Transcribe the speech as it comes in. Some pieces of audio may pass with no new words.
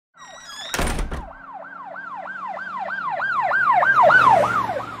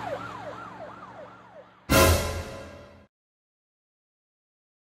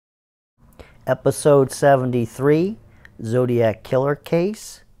Episode 73, Zodiac Killer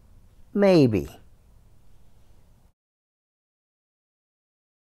Case? Maybe.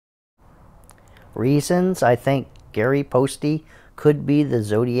 Reasons I think Gary Poste could be the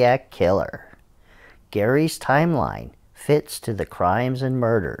Zodiac Killer. Gary's timeline fits to the crimes and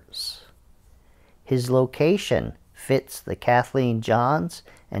murders. His location fits the Kathleen Johns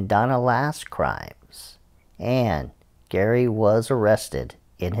and Donna Lass crimes. And Gary was arrested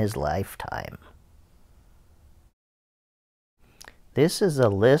in his lifetime. This is a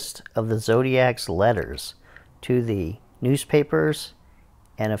list of the Zodiac's letters to the newspapers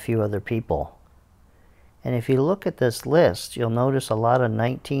and a few other people. And if you look at this list, you'll notice a lot of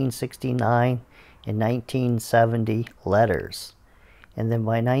 1969 and 1970 letters. And then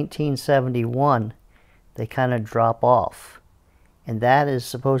by 1971, they kind of drop off. And that is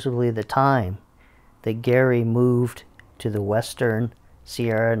supposedly the time that Gary moved to the western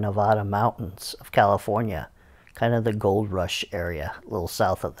Sierra Nevada mountains of California, kind of the gold rush area, a little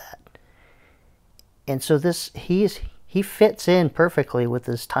south of that. And so he fits in perfectly with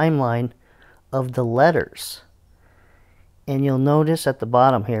this timeline of the letters. And you'll notice at the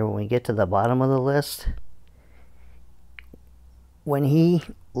bottom here, when we get to the bottom of the list, when he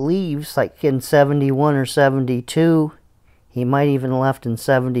leaves, like in 71 or 72, he might even left in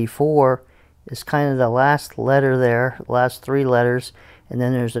 74, is kind of the last letter there, last three letters, and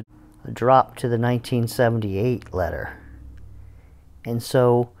then there's a drop to the 1978 letter. And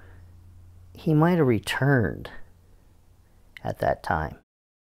so he might have returned at that time.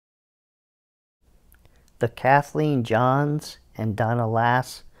 The Kathleen Johns and Donna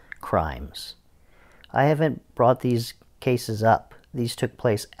Lass crimes. I haven't brought these cases up. These took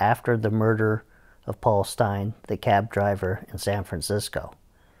place after the murder of Paul Stine, the cab driver in San Francisco.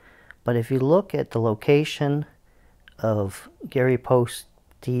 But if you look at the location of Gary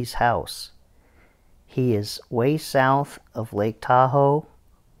Poste's house, he is way south of Lake Tahoe,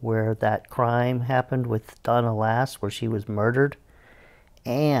 where that crime happened with Donna Lass, where she was murdered.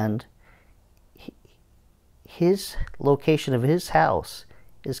 And his location of his house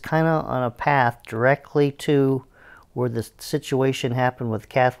is kind of on a path directly to where the situation happened with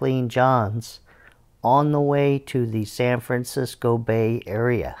Kathleen Johns, on the way to the San Francisco Bay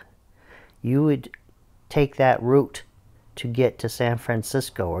area. You would take that route to get to San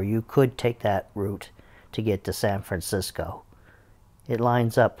Francisco, or you could take that route to get to San Francisco. It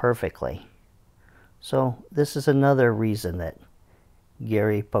lines up perfectly. So this is another reason that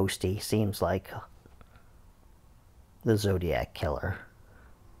Gary Poste seems like the Zodiac Killer.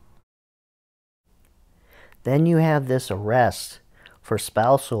 Then you have this arrest for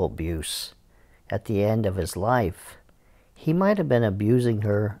spousal abuse at the end of his life. He might have been abusing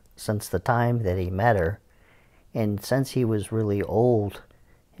her since the time that he met her, and since he was really old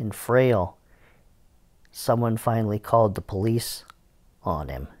and frail, someone finally called the police on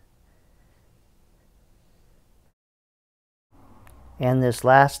him. And this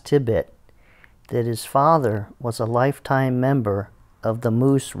last tidbit, that his father was a lifetime member of the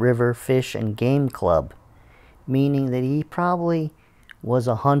Moose River Fish and Game Club, meaning that he probably was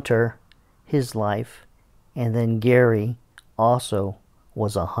a hunter his life, and then Gary also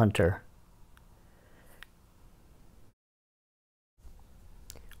was a hunter.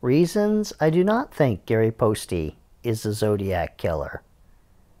 Reasons I do not think Gary Poste is the Zodiac Killer.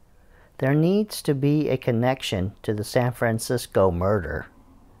 There needs to be a connection to the San Francisco murder.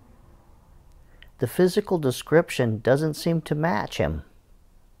 The physical description doesn't seem to match him.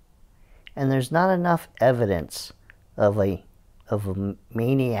 And there's not enough evidence of a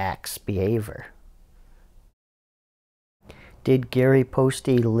maniac's behavior. Did Gary Poste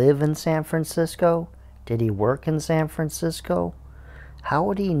live in San Francisco? Did he work in San Francisco? How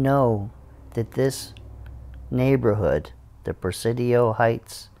would he know that this neighborhood, the Presidio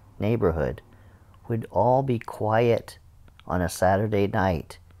Heights neighborhood, would all be quiet on a Saturday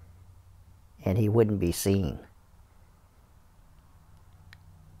night and he wouldn't be seen?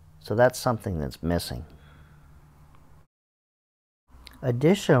 So that's something that's missing.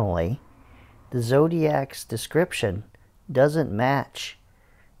 Additionally, the Zodiac's description doesn't match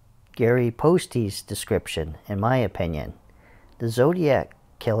Gary Poste's description, in my opinion. The Zodiac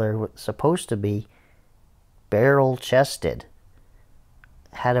Killer was supposed to be barrel-chested,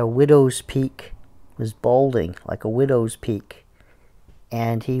 had a widow's peak, was balding like a widow's peak,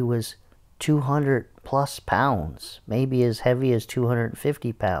 and he was 200 plus pounds, maybe as heavy as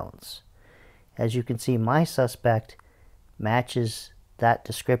 250 pounds. As you can see, my suspect matches that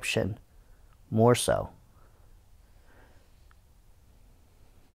description more so.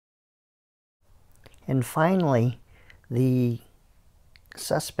 And finally, the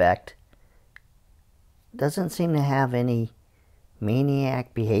suspect doesn't seem to have any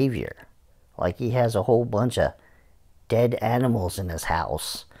maniac behavior. Like he has a whole bunch of dead animals in his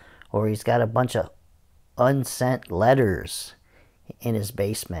house, or he's got a bunch of unsent letters in his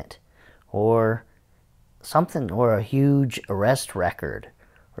basement, or something, or a huge arrest record,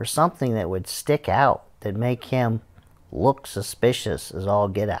 or something that would stick out that make him look suspicious as all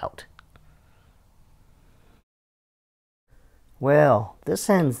get out. Well, this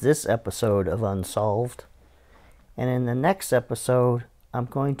ends this episode of Unsolved, and in the next episode I'm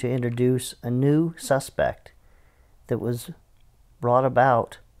going to introduce a new suspect that was brought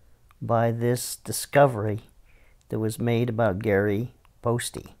about by this discovery that was made about Gary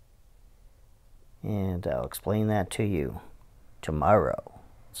Poste. And I'll explain that to you tomorrow.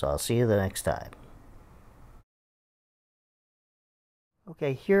 So I'll see you the next time.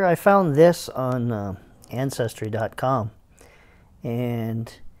 Okay, here I found this on Ancestry.com.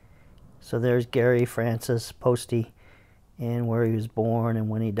 And so there's Gary Francis Poste and where he was born and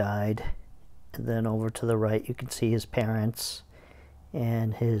when he died. And then over to the right you can see his parents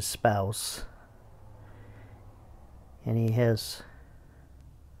and his spouse. And he has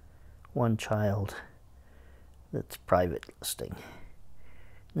one child that's private listing.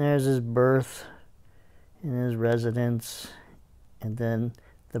 And there's his birth and his residence, and then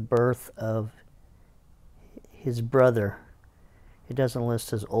the birth of his brother. He doesn't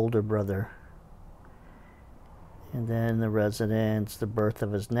list his older brother. And then the residence, the birth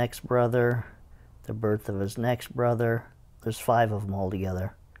of his next brother, the birth of his next brother. There's 5 of them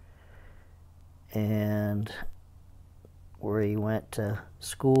altogether. And where he went to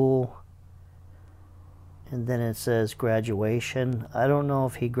school. And then it says graduation. I don't know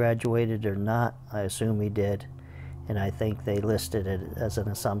if he graduated or not. I assume he did. And I think they listed it as an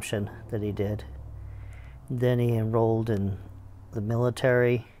assumption that he did. Then he enrolled in the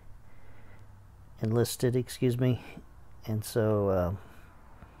military, enlisted, excuse me, and so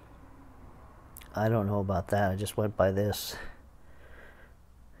I don't know about that. I just went by this.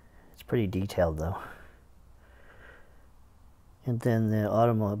 It's pretty detailed though. And then the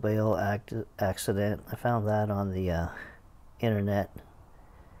automobile accident, I found that on the internet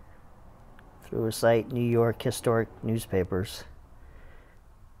through a site, New York Historic Newspapers.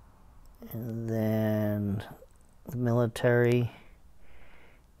 And then the military.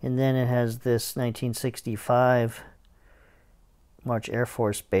 And then it has this 1965 March Air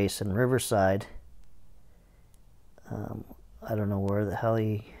Force Base in Riverside. I don't know where the hell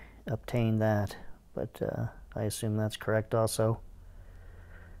he obtained that, but I assume that's correct also.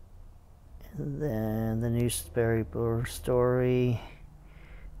 And then the newspaper story.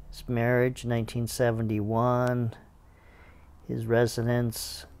 His marriage, 1971. His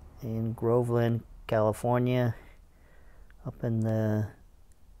residence in Groveland, California, up in the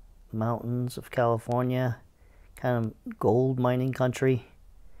mountains of California, kind of gold mining country.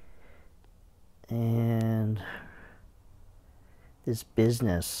 And this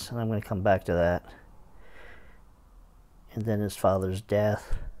business, and I'm going to come back to that. And then his father's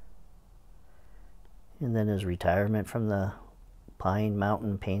death. And then his retirement from the Pine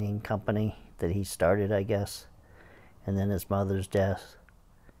Mountain Painting Company that he started, I guess. And then his mother's death.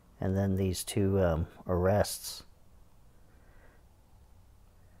 And then these 2 arrests.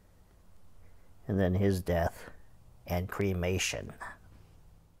 And then his death and cremation.